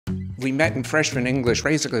We met in freshman English,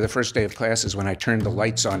 basically the first day of classes when I turned the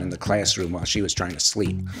lights on in the classroom while she was trying to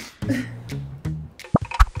sleep.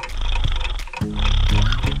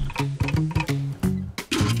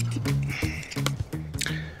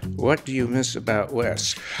 What do you miss about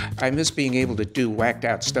Wes? I miss being able to do whacked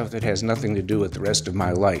out stuff that has nothing to do with the rest of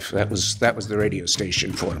my life. That was the radio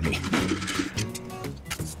station for me.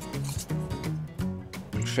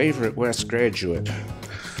 Favorite Wes graduate?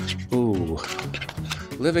 Ooh,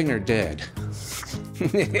 living or dead?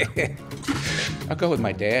 I'll go with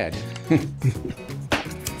my dad.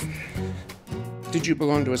 Did you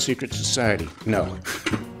belong to a secret society? No.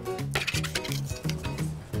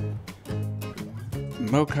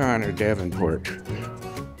 Mocon or Davenport?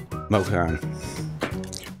 Mocon.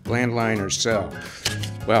 Landline or cell?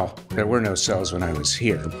 Well, there were no cells when I was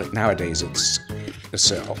here, but nowadays it's a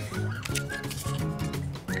cell.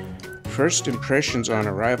 First impressions on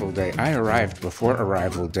arrival day. I arrived before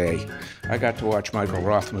arrival day. I got to watch Michael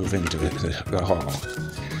Roth move into the hall.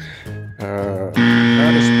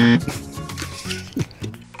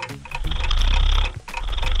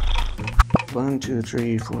 One, two,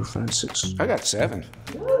 three, four, five, six. I got 7.